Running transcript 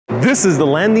This is the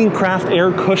Landing Craft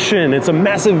Air Cushion. It's a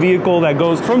massive vehicle that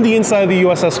goes from the inside of the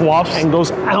USS Wasp and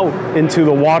goes out into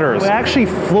the waters. It actually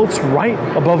floats right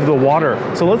above the water.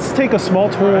 So let's take a small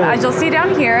tour. As you'll see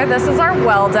down here, this is our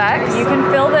well deck. You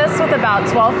can fill this with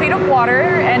about 12 feet of water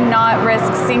and not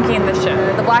risk sinking the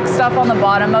ship. The black stuff on the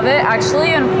bottom of it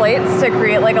actually inflates to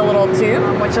create like a little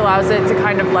tube, which allows it to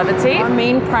kind of levitate. Our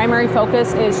main primary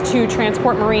focus is to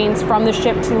transport Marines from the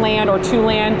ship to land or to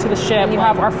land to the ship. You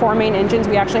have our 4 main engines.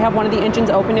 We actually have one of the engines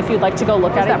open if you'd like to go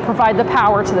look at it, that provide the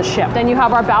power to the ship. Then you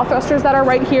have our bow thrusters that are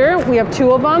right here. We have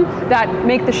 2 of them that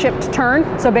make the ship to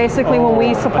turn. So basically when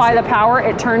we supply the power,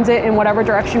 it turns it in whatever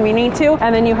direction we need to.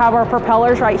 And then you have our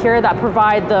propellers right here that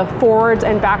provide the forwards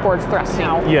and backwards thrusting.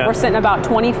 Yeah. We're sitting about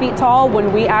 20 feet tall.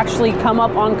 When we actually come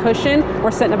up on cushion,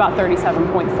 we're sitting about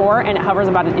 37.4 and it hovers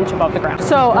about an inch above the ground.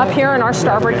 So up here in our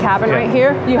starboard cabin right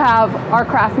here, you have our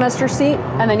craftmaster seat,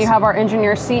 and then you have our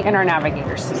engineer seat and our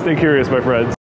navigator seat. Stay curious, my friends.